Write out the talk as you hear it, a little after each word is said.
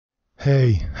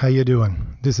Hey, how you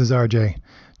doing? This is RJ.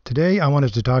 Today I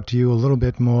wanted to talk to you a little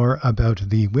bit more about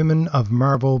the Women of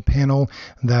Marvel panel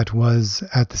that was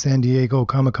at the San Diego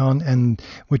Comic-Con and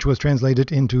which was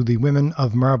translated into the Women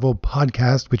of Marvel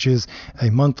podcast, which is a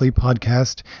monthly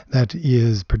podcast that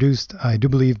is produced, I do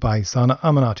believe, by Sana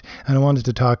Amanat. And I wanted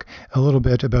to talk a little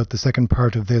bit about the second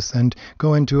part of this and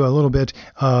go into a little bit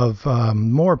of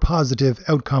more positive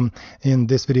outcome in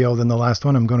this video than the last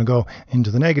one. I'm going to go into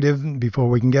the negative before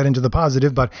we can get into the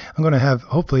positive, but I'm going to have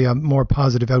hopefully a more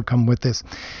positive outcome with this.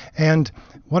 And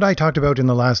what I talked about in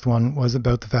the last one was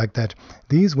about the fact that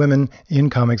these women in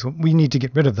comics, we need to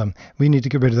get rid of them. We need to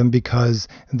get rid of them because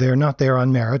they're not there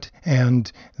on merit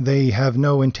and they have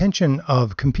no intention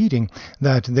of competing,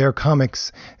 that their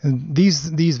comics, these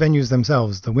venues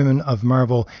themselves, the Women of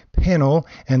Marvel panel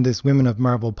and this Women of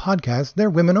Marvel podcast, they're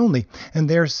women only and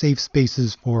they're safe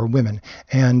spaces for women.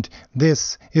 And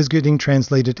this is getting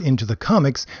translated into the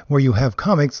comics where you have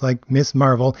comics like Miss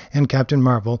Marvel and Captain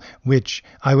Marvel, which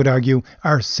I would argue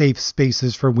are safe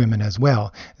spaces for women as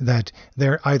well, that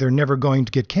they're either never going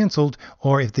to get canceled,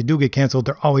 or if they do get canceled,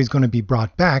 they're always going to be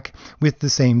brought back with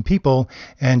the same people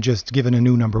and just given a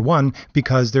new number one,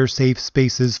 because they're safe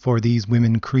spaces for these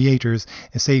women creators,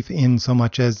 safe in so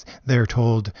much as they're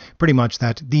told pretty much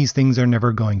that these things are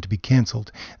never going to be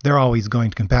canceled. They're always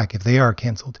going to come back if they are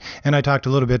canceled. And I talked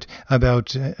a little bit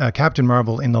about Captain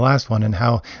Marvel in the last one and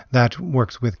how that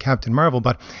works with Captain Marvel,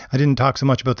 but I didn't talk so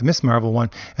much about the Miss Marvel one.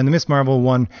 And the Miss Marvel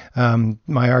one,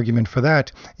 my argument for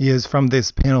that is from this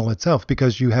panel itself,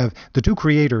 because you have the two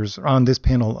creators on this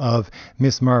panel of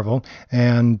Miss Marvel,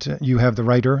 and you have the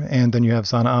writer, and then you have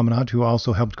Sana Amanat, who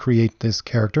also helped create this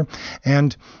character.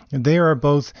 And they are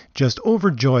both just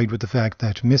overjoyed with the fact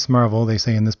that Miss Marvel, they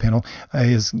say in this panel,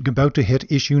 is about to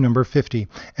hit issue number 50.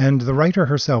 And the writer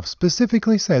herself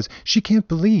specifically says she can't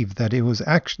believe that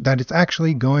it's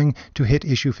actually going to hit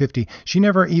issue 50. She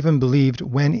never even believed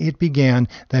when it began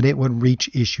that it would reach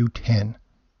issue 10.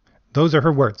 Those are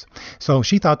her words. So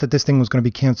she thought that this thing was going to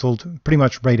be canceled pretty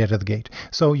much right out of the gate.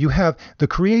 So you have the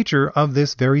creator of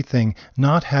this very thing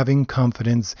not having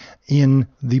confidence in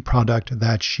the product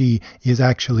that she is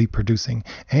actually producing.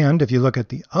 And if you look at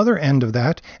the other end of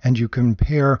that and you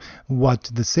compare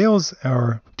what the sales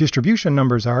or distribution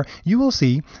numbers are, you will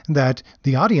see that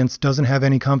the audience doesn't have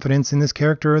any confidence in this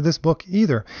character or this book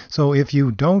either. So if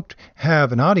you don't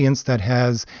have an audience that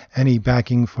has any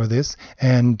backing for this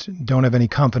and don't have any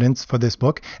confidence for this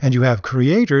book, and you have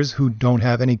creators who don't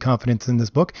have any confidence in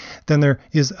this book, then there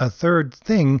is a third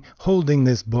thing holding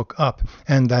this book up.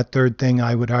 And that third thing,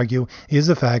 I would argue, is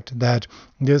the fact that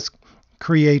this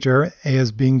creator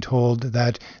is being told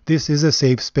that this is a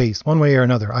safe space, one way or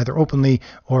another, either openly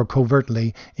or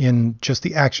covertly in just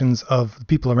the actions of the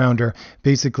people around her,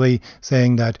 basically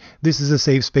saying that this is a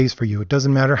safe space for you. It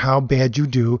doesn't matter how bad you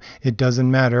do. It doesn't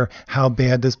matter how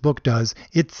bad this book does.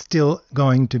 It's still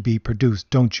going to be produced.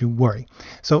 Don't you worry.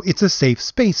 So it's a safe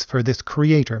space for this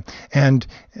creator. And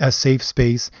a safe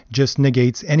space just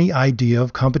negates any idea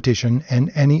of competition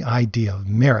and any idea of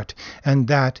merit. And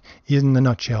that, in the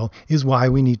nutshell, is why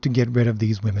we need to get rid of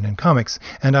these women in comics.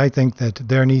 And I think that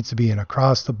there needs to be an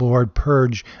across-the-board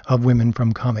purge of women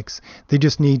from comics. They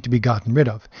just need to be gotten rid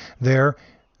of. There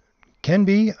can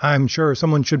be, I'm sure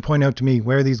someone should point out to me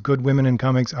where these good women in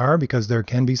comics are, because there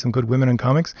can be some good women in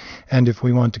comics, and if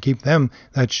we want to keep them,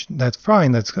 that's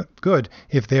fine, that's good.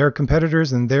 If they're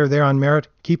competitors and they're there on merit,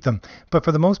 keep them. But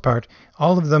for the most part,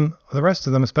 all of them, the rest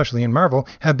of them, especially in Marvel,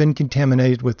 have been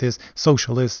contaminated with this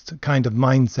socialist kind of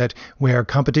mindset where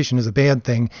competition is a bad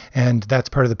thing and that's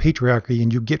part of the patriarchy,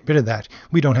 and you get rid of that.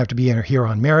 We don't have to be here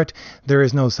on merit. There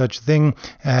is no such thing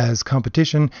as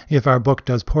competition. If our book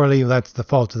does poorly, that's the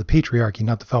fault of the patriarchy,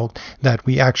 not the fault that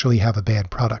we actually have a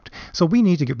bad product. So we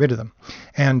need to get rid of them.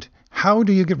 And how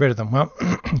do you get rid of them? Well,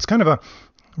 it's kind of a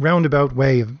roundabout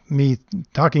way of me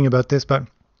talking about this, but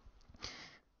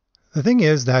the thing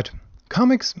is that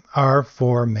comics are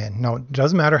for men. Now, it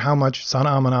doesn't matter how much Sana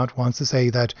Amanat wants to say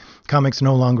that comics are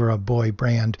no longer a boy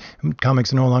brand.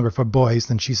 Comics are no longer for boys.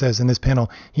 And she says in this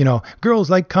panel, girls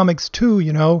like comics too,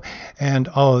 and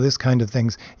all of this kind of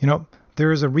things.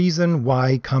 There is a reason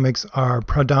why comics are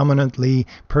predominantly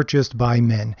purchased by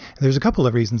men. There's a couple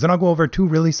of reasons, and I'll go over two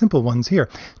really simple ones here.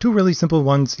 Two really simple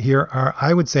ones here are,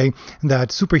 I would say, that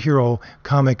superhero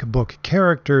comic book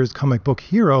characters, comic book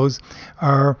heroes,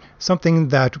 are something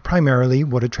that primarily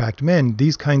would attract men.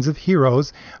 These kinds of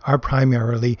heroes are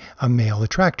primarily a male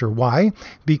attractor. Why?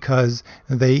 Because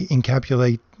they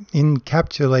encapsulate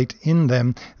in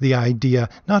them the idea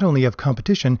not only of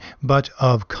competition but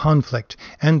of conflict,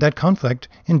 and that conflict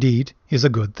indeed is a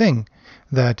good thing.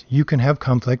 that you can have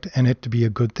conflict and it to be a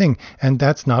good thing. And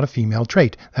that's not a female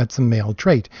trait. That's a male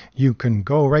trait. You can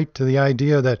go right to the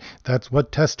idea that that's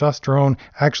what testosterone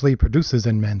actually produces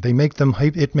in men. It makes them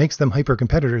hyper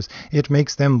competitors. It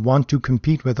makes them want to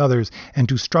compete with others and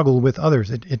to struggle with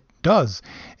others. It does.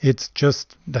 It's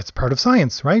just, that's part of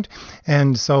science, right?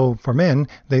 And so for men,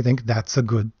 they think that's a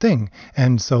good thing.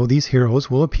 And so these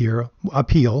heroes will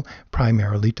appeal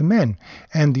primarily to men.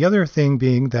 And the other thing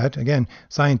being that, again,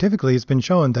 scientifically it's been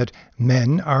shown that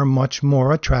men are much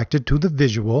more attracted to the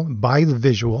visual,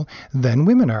 than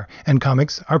women are. And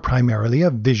comics are primarily a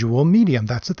visual medium.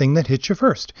 That's the thing that hits you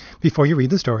first. Before you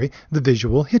read the story, the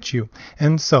visual hits you.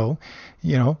 And so,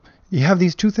 you have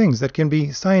these two things that can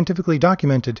be scientifically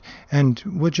documented and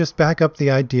would just back up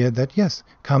the idea that, yes,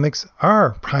 comics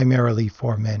are primarily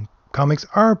for men. Comics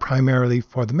are primarily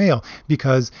for the male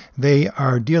because they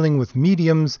are dealing with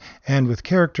mediums and with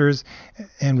characters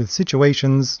and with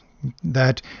situations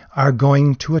that are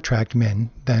going to attract men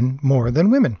more than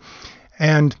women.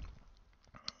 And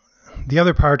the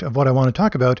other part of what I want to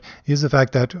talk about is the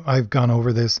fact that I've gone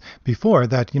over this before,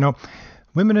 that,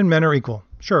 women and men are equal.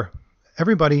 Sure.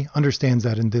 Everybody understands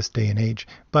that in this day and age,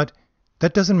 but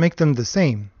that doesn't make them the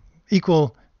same.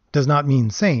 Equal does not mean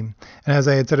same. And as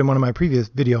I had said in one of my previous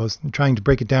videos, trying to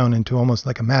break it down into almost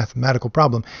like a mathematical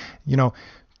problem,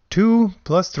 2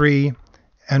 plus 3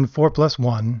 and 4 plus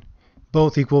 1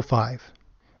 both equal 5.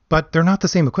 But they're not the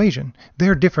same equation.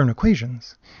 They're different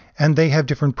equations, and they have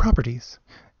different properties.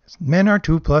 Men are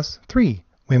 2 plus 3.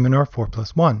 Women are 4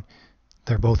 plus 1.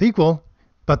 They're both equal,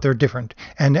 but they're different.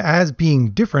 And as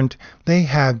being different, they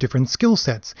have different skill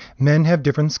sets. Men have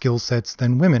different skill sets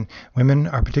than women. Women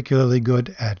are particularly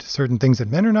good at certain things that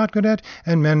men are not good at,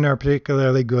 and men are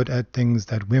particularly good at things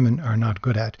that women are not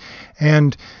good at.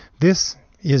 And this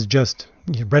is just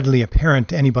readily apparent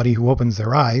to anybody who opens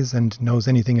their eyes and knows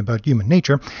anything about human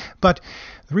nature. But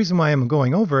the reason why I'm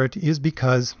going over it is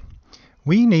because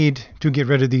we need to get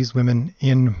rid of these women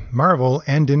in Marvel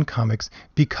and in comics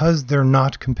because they're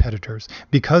not competitors,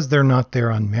 because they're not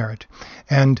there on merit.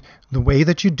 And the way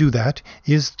that you do that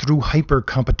is through hyper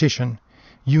competition.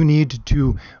 You need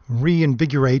to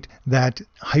reinvigorate that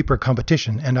hyper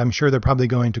competition. And I'm sure they're probably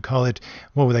going to call it,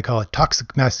 what would they call it?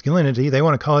 Toxic masculinity. They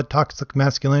want to call it toxic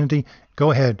masculinity. Go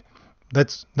ahead.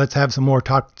 Let's have some more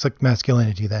toxic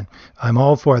masculinity then. I'm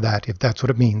all for that, if that's what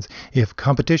it means. If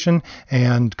competition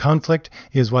and conflict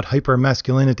is what hyper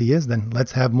masculinity is, then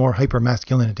let's have more hyper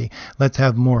masculinity. Let's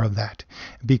have more of that,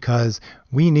 because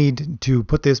we need to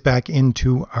put this back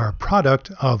into our product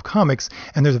of comics.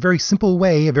 And there's a very simple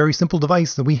way, a very simple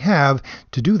device that we have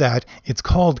to do that. It's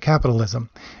called capitalism.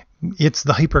 It's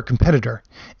the hyper competitor.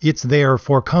 It's there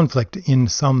for conflict in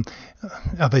some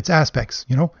of its aspects.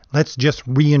 Let's just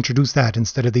reintroduce that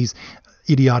instead of these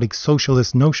idiotic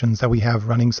socialist notions that we have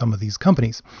running some of these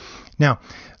companies. Now,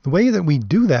 the way that we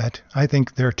do that, I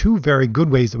think there are two very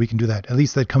good ways that we can do that, at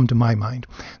least that come to my mind.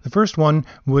 The first one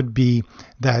would be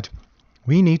that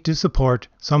we need to support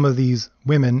some of these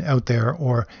women out there,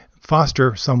 or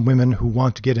foster some women who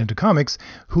want to get into comics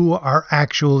who are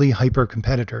actually hyper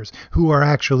competitors, who are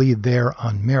actually there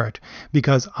on merit.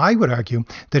 Because I would argue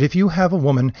that if you have a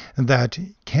woman that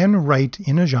can write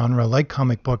in a genre like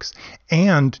comic books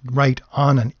and write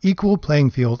on an equal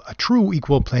playing field, a true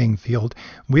equal playing field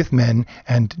with men,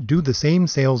 and do the same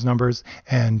sales numbers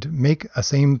and make a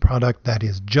same product that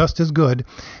is just as good,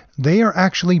 they are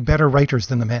actually better writers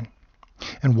than the men.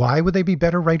 And why would they be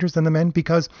better writers than the men?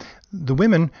 Because the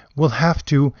women will have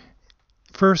to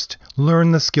first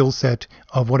learn the skill set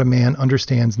of what a man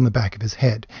understands in the back of his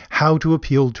head, how to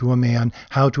appeal to a man,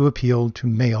 how to appeal to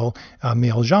male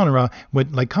genre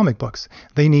like comic books.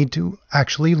 They need to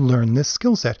actually learn this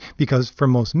skill set, because for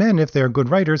most men, if they're good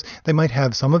writers, they might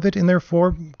have some of it in their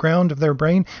foreground of their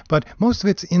brain, but most of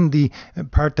it's in the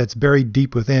part that's buried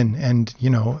deep within, and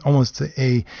almost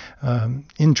a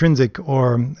intrinsic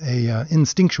or a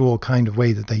instinctual kind of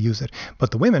way that they use it.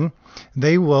 But the women,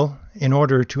 they will, in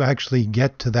order to actually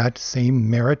get to that same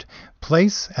merit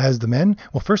place as the men,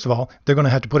 well, first of all, they're going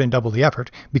to have to put in double the effort,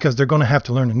 because they're going to have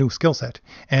to learn a new skill set.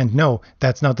 And no,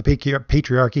 that's not the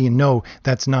patriarchy, and no,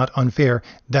 that's not unfair.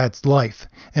 That's life.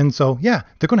 And so, yeah,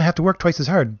 they're going to have to work twice as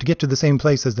hard to get to the same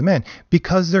place as the men,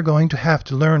 because they're going to have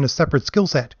to learn a separate skill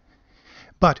set.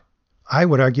 But I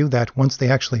would argue that once they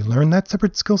actually learn that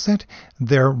separate skill set,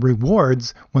 their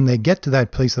rewards when they get to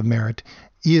that place of merit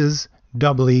is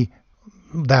doubly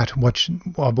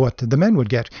what the men would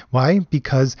get. Why?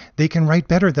 Because they can write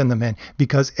better than the men,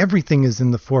 because everything is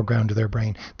in the foreground of their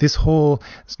brain. This whole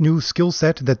new skill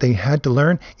set that they had to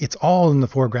learn, it's all in the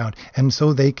foreground, and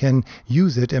so they can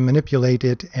use it and manipulate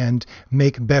it and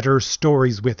make better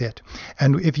stories with it.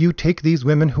 And if you take these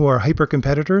women who are hyper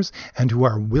competitors and who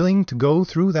are willing to go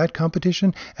through that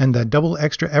competition and that double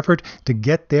extra effort to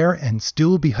get there and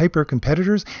still be hyper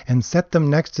competitors, and set them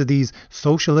next to these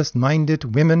socialist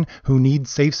minded women who need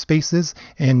safe spaces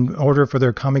in order for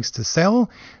their comics to sell,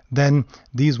 then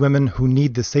these women who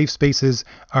need the safe spaces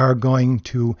are going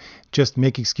to just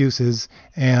make excuses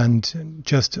and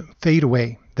just fade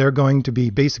away. They're going to be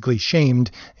basically shamed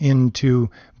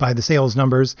by the sales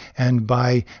numbers and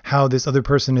by how this other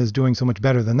person is doing so much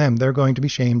better than them. They're going to be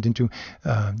shamed into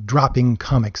dropping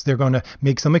comics. They're going to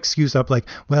make some excuse up like,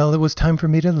 well, it was time for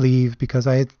me to leave because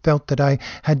I felt that I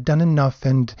had done enough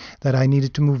and that I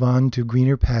needed to move on to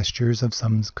greener pastures of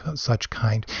some such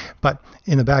kind. But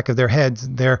in the back of their heads,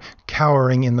 they're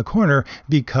cowering in the corner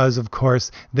because, of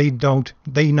course, they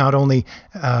not only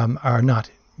are not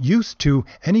used to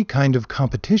any kind of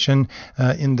competition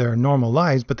in their normal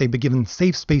lives, but they've been given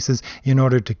safe spaces in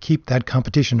order to keep that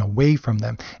competition away from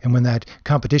them. And when that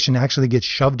competition actually gets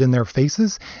shoved in their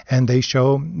faces and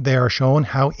they are shown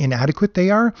how inadequate they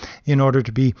are in order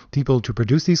to be people to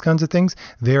produce these kinds of things,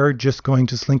 they're just going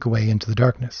to slink away into the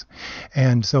darkness.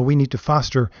 And so we need to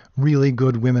foster really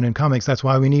good women in comics. That's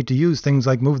why we need to use things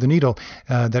like Move the Needle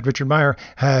that Richard Meyer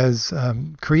has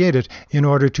created in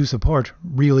order to support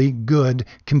really good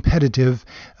competitive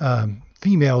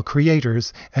female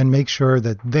creators and make sure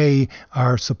that they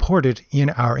are supported in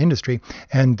our industry.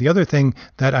 And the other thing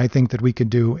that I think that we could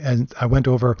do, and I went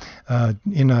over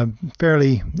in a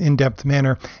fairly in-depth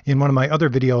manner in one of my other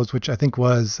videos, which I think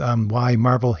was Why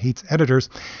Marvel Hates Editors,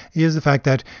 is the fact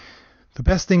that the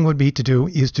best thing would be to do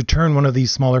is to turn one of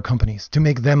these smaller companies, to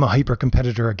make them a hyper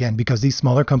competitor again, because these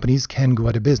smaller companies can go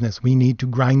out of business. We need to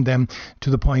grind them to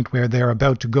the point where they're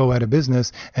about to go out of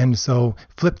business, and so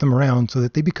flip them around so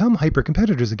that they become hyper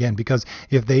competitors again. Because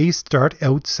if they start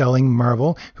outselling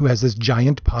Marvel, who has this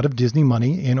giant pot of Disney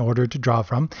money in order to draw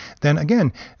from, then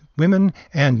again, women,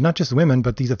 and not just women,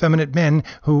 but these effeminate men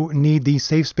who need these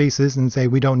safe spaces and say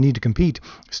we don't need to compete,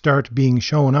 start being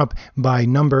shown up by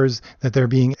numbers that they're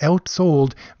being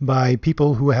outsold by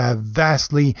people who have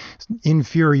vastly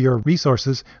inferior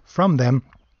resources from them,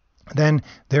 then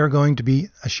they're going to be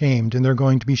ashamed, and they're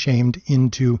going to be shamed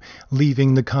into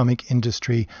leaving the comic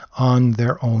industry on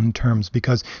their own terms,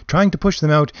 because trying to push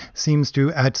them out seems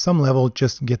to, at some level,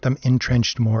 just get them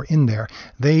entrenched more in there.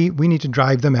 We need to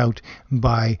drive them out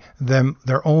by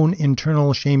their own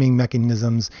internal shaming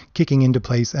mechanisms kicking into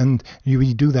place, and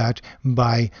we do that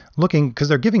by looking, because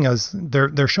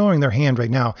they're showing their hand right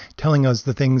now, telling us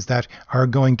the things that are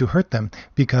going to hurt them,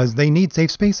 because they need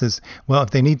safe spaces. Well, if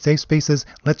they need safe spaces,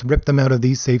 let's rip them out of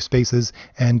these safe spaces,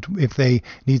 and if they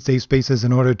need safe spaces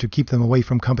in order to keep them away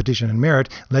from competition and merit,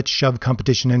 let's shove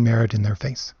competition and merit in their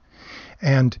face.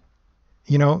 And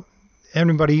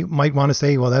everybody might want to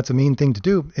say, well, that's a mean thing to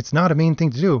do. It's not a mean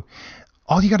thing to do.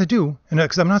 All you got to do, and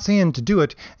because I'm not saying to do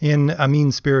it in a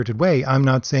mean-spirited way, I'm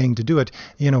not saying to do it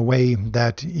in a way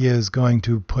that is going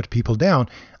to put people down.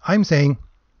 I'm saying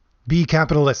be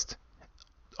capitalist.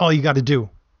 All you got to do.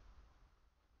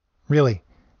 Really.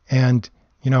 And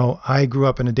I grew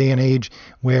up in a day and age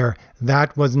where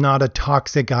that was not a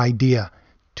toxic idea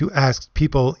to ask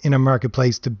people in a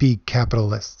marketplace to be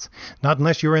capitalists. Not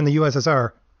unless you were in the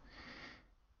USSR.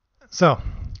 So,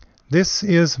 this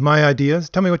is my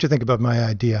ideas. Tell me what you think about my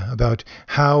idea about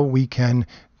how we can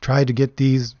try to get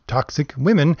these toxic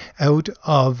women out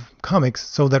of comics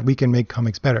so that we can make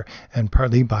comics better. And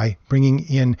partly by bringing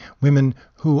in women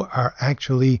who are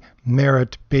actually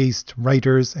merit-based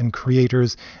writers and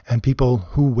creators and people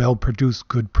who will produce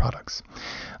good products.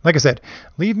 Like I said,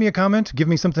 leave me a comment. Give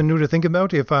me something new to think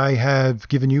about. If I have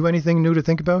given you anything new to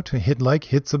think about, hit like,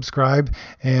 hit subscribe,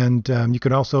 and you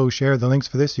can also share the links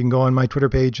for this. You can go on my Twitter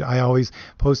page. I always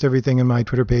post everything in my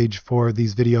Twitter page for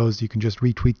these videos. You can just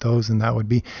retweet those, and that would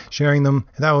be sharing them.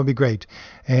 That would be great.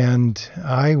 And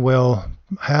I will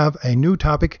have a new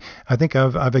topic. I think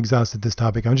I've exhausted this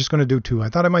topic. I'm just going to do 2. I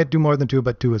thought I might do more than 2,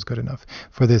 but 2 is good enough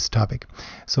for this topic.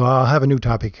 So I'll have a new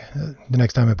topic the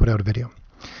next time I put out a video.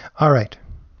 All right.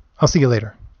 I'll see you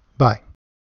later. Bye.